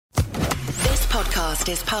podcast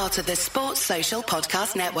is part of the Sports Social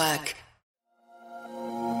Podcast Network.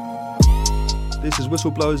 This is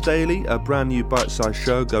Whistleblowers Daily, a brand new bite-sized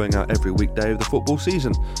show going out every weekday of the football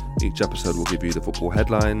season. Each episode will give you the football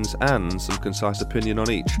headlines and some concise opinion on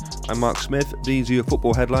each. I'm Mark Smith. These are your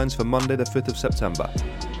football headlines for Monday the 5th of September.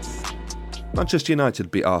 Manchester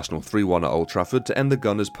United beat Arsenal 3-1 at Old Trafford to end the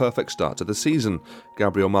Gunners' perfect start to the season.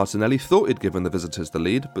 Gabriel Martinelli thought he'd given the visitors the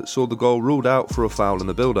lead, but saw the goal ruled out for a foul in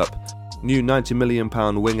the build-up. New £90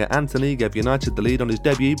 million winger Anthony gave United the lead on his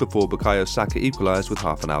debut before Bukayo Saka equalised with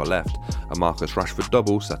half an hour left. A Marcus Rashford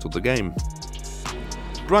double settled the game.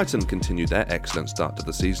 Brighton continued their excellent start to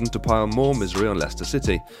the season to pile more misery on Leicester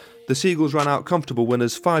City. The Seagulls ran out comfortable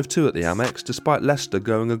winners 5-2 at the Amex, despite Leicester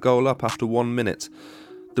going a goal up after 1 minute.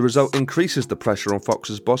 The result increases the pressure on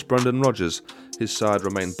Fox's boss Brendan Rodgers. His side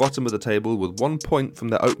remain bottom of the table with 1 point from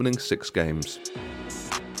their opening 6 games.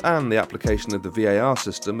 And the application of the VAR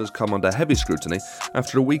system has come under heavy scrutiny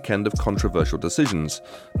after a weekend of controversial decisions.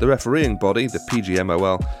 The refereeing body, the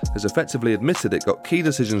PGMOL, has effectively admitted it got key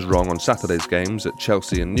decisions wrong on Saturday's games at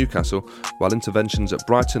Chelsea and Newcastle, while interventions at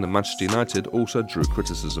Brighton and Manchester United also drew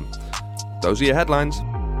criticism. Those are your headlines.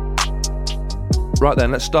 Right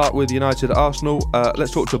then, let's start with United Arsenal.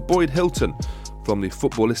 Let's talk to Boyd Hilton from the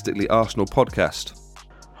Footballistically Arsenal podcast.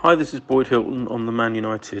 Hi, this is Boyd Hilton on the Man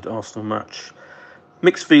United Arsenal match.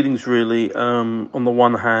 Mixed feelings, really. On the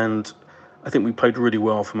one hand, I think we played really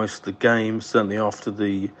well for most of the game, certainly after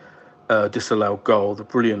the disallowed goal, the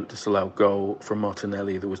brilliant disallowed goal from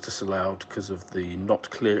Martinelli that was disallowed because of the not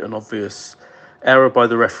clear and obvious error by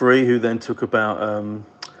the referee, who then took about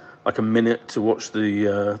like a minute to watch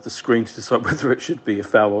the screen to decide whether it should be a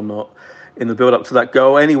foul or not in the build-up to that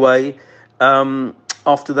goal. Anyway,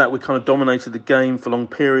 after that, we kind of dominated the game for long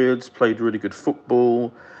periods, played really good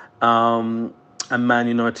football, and Man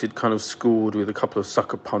United kind of scored with a couple of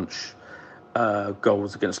sucker punch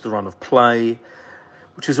goals against the run of play,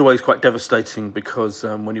 which is always quite devastating because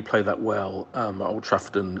when you play that well at Old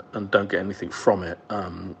Trafford and don't get anything from it,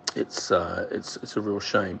 it's a real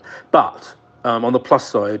shame. But on the plus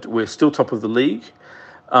side, we're still top of the league.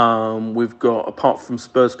 We've got, apart from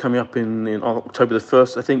Spurs coming up in October the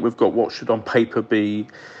 1st, I think we've got what should on paper be,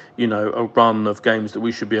 a run of games that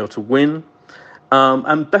we should be able to win.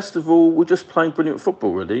 And best of all, we're just playing brilliant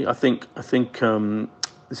football, really. I think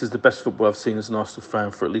this is the best football I've seen as an Arsenal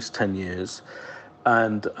fan for at least 10 years.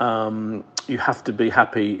 And you have to be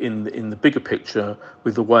happy in the bigger picture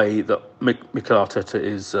with the way that Mikel Arteta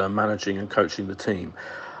is managing and coaching the team.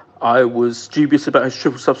 I was dubious about his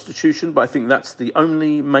triple substitution, but I think that's the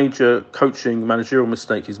only major coaching managerial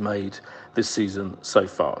mistake he's made this season so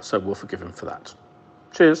far. So we'll forgive him for that.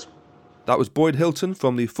 Cheers. That was Boyd Hilton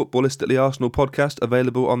from the Footballistically Arsenal podcast,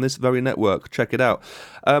 available on this very network. Check it out.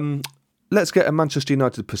 Let's get a Manchester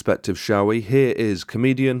United perspective, shall we? Here is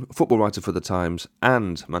comedian, football writer for The Times,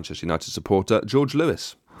 and Manchester United supporter George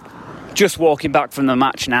Lewis. Just walking back from the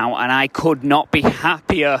match now, and I could not be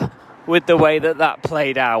happier with the way that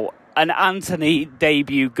played out. An Anthony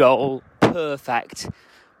debut goal, perfect.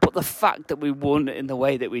 But the fact that we won in the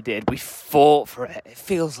way that we did, we fought for it. It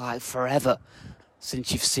feels like forever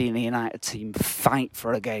since you've seen the United team fight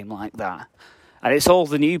for a game like that. And it's all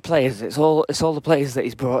the new players, it's all the players that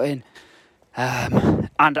he's brought in. And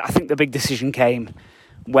I think the big decision came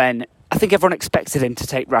when I think everyone expected him to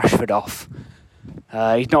take Rashford off.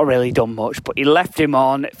 He's not really done much, but he left him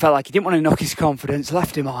on. It felt like he didn't want to knock his confidence,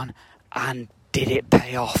 left him on, and did it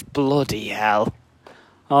pay off? Bloody hell.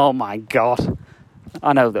 Oh my God.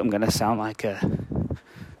 I know that I'm going to sound like a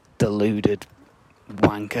deluded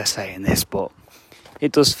wanker saying this, but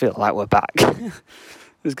it does feel like we're back.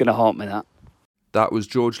 It's going to haunt me, that. That was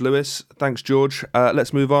George Lewis. Thanks, George.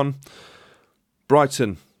 Let's move on.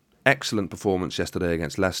 Brighton, excellent performance yesterday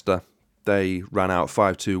against Leicester. They ran out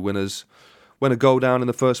 5-2 winners, went a goal down in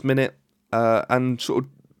the first minute, and sort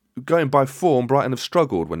of going by form, Brighton have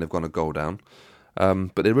struggled when they've gone a goal down.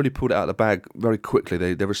 But they really pulled it out of the bag very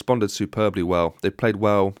quickly. They responded superbly well. They played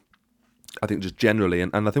well, I think, just generally,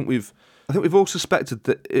 and I think we've all suspected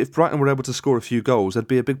that if Brighton were able to score a few goals, there'd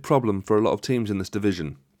be a big problem for a lot of teams in this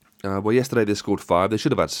division. Well, yesterday they scored 5. They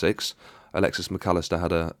should have had 6. Alexis McAllister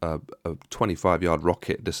had a 25-yard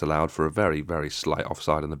rocket disallowed for a very, very slight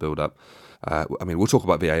offside in the build-up. We'll talk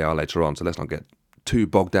about VAR later on, so let's not get too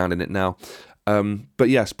bogged down in it now. But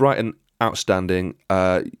yes, Brighton, outstanding.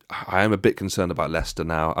 I am a bit concerned about Leicester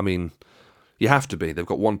now. I mean, you have to be. They've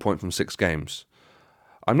got 1 point from 6 games.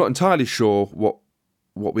 I'm not entirely sure what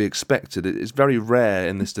we expected. It's very rare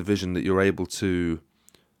in this division that you're able to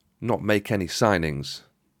not make any signings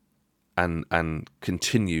and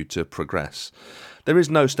continue to progress. there is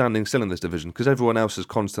no standing still in this division because everyone else is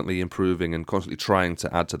constantly improving and constantly trying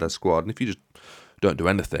to add to their squad. And if you just don't do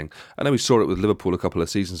anything, I know we saw it with Liverpool a couple of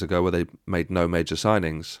seasons ago where they made no major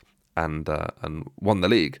signings and won the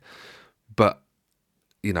league. But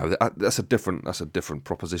that's a different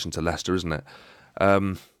proposition to Leicester, isn't it?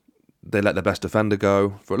 They let their best defender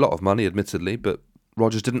go for a lot of money, admittedly, but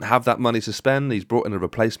Rodgers didn't have that money to spend. He's brought in a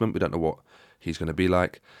replacement. We don't know what he's going to be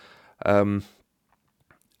like.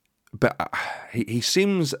 But he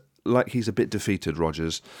seems like he's a bit defeated,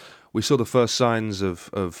 Rodgers. We saw the first signs of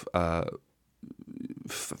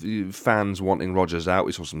fans wanting Rodgers out.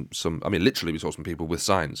 We saw some. I mean, literally, we saw some people with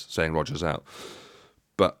signs saying Rodgers out.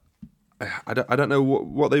 But I don't know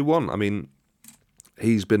what they want. I mean,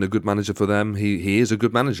 he's been a good manager for them. He is a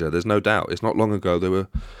good manager. There's no doubt. It's not long ago there were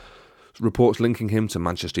reports linking him to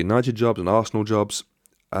Manchester United jobs and Arsenal jobs.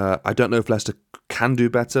 I don't know if Leicester can do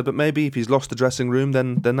better, but maybe if he's lost the dressing room,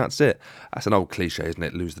 then that's it. That's an old cliche, isn't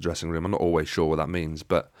it? Lose the dressing room. I'm not always sure what that means,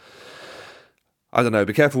 but I don't know.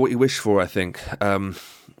 Be careful what you wish for, I think.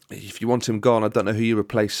 If you want him gone, I don't know who you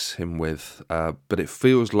replace him with, but it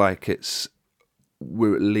feels like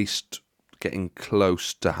we're at least getting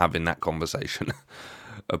close to having that conversation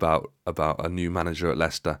about a new manager at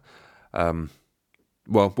Leicester.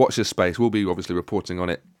 Well, watch this space. We'll be obviously reporting on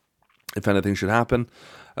it if anything should happen.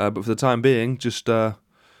 But for the time being, they've just got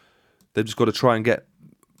to try and get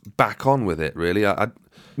back on with it, really.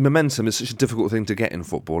 Momentum is such a difficult thing to get in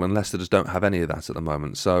football, and Leicester just don't have any of that at the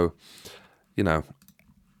moment. So, their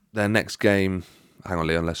next game... Hang on,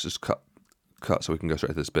 Leon, let's just cut so we can go straight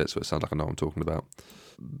to this bit so it sounds like I know what I'm talking about.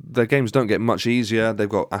 Their games don't get much easier. They've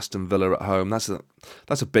got Aston Villa at home. That's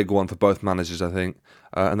a big one for both managers, I think.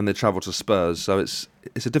 And then they travel to Spurs. So it's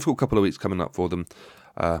a difficult couple of weeks coming up for them.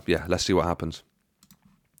 Let's see what happens.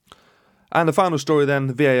 And the final story then,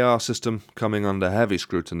 the VAR system coming under heavy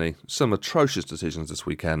scrutiny. Some atrocious decisions this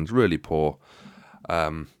weekend, really poor.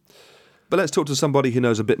 But let's talk to somebody who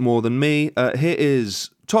knows a bit more than me. Here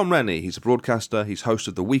is Tom Rennie. He's a broadcaster, he's host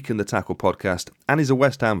of the Week in the Tackle podcast, and he's a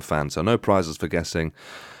West Ham fan, so no prizes for guessing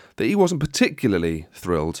that he wasn't particularly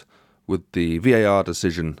thrilled with the VAR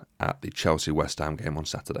decision at the Chelsea-West Ham game on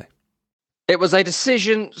Saturday. It was a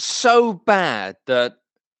decision so bad that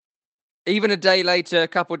even a day later, a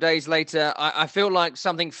couple of days later, I feel like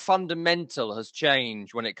something fundamental has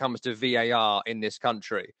changed when it comes to VAR in this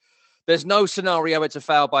country. There's no scenario it's a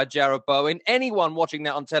foul by Jarrod Bowen. Anyone watching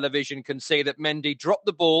that on television can see that Mendy dropped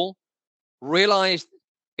the ball, realised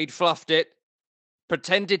he'd fluffed it,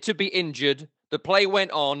 pretended to be injured, the play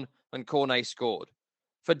went on, and Cornet scored.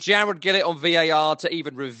 For Jarrod Gillett on VAR to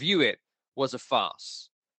even review it was a farce.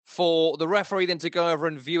 For the referee then to go over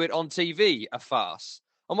and view it on TV, a farce.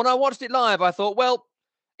 And when I watched it live, I thought, well,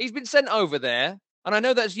 he's been sent over there, and I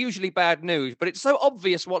know that's usually bad news, but it's so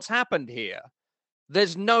obvious what's happened here.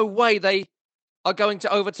 There's no way they are going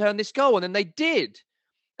to overturn this goal, and then they did.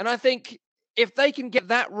 And I think if they can get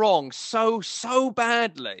that wrong so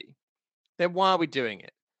badly, then why are we doing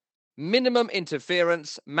it? Minimum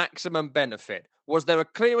interference, maximum benefit. Was there a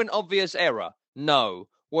clear and obvious error? No.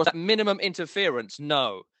 Was that minimum interference?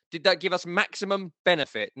 No. Did that give us maximum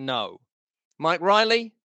benefit? No. Mike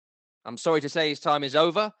Riley, I'm sorry to say his time is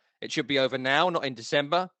over. It should be over now, not in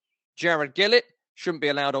December. Jarrod Gillett shouldn't be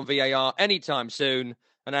allowed on VAR anytime soon.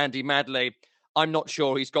 And Andy Madley, I'm not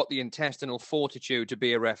sure he's got the intestinal fortitude to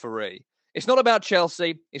be a referee. It's not about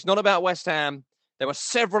Chelsea. It's not about West Ham. There were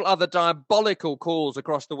several other diabolical calls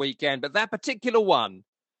across the weekend, but that particular one,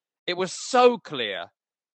 it was so clear.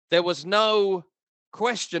 There was no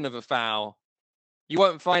question of a foul. You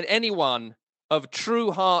won't find anyone of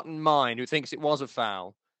true heart and mind who thinks it was a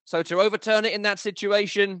foul. So to overturn it in that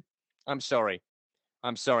situation, I'm sorry.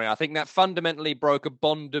 I think that fundamentally broke a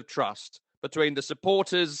bond of trust between the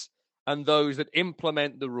supporters and those that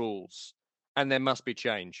implement the rules. And there must be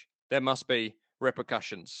change. There must be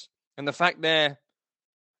repercussions. And the fact they're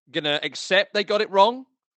going to accept they got it wrong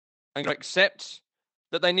and accept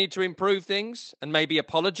that they need to improve things and maybe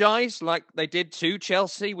apologise like they did to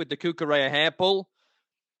Chelsea with the Cucurella hair pull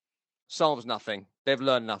solves nothing. They've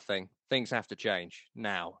learned nothing. Things have to change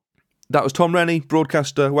now. That was Tom Rennie,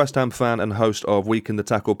 broadcaster, West Ham fan and host of Week in the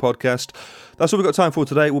Tackle podcast. That's all we've got time for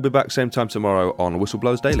today. We'll be back same time tomorrow on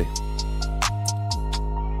Whistleblowers Daily.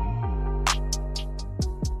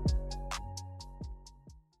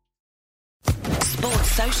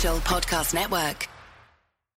 Sports Social Podcast Network.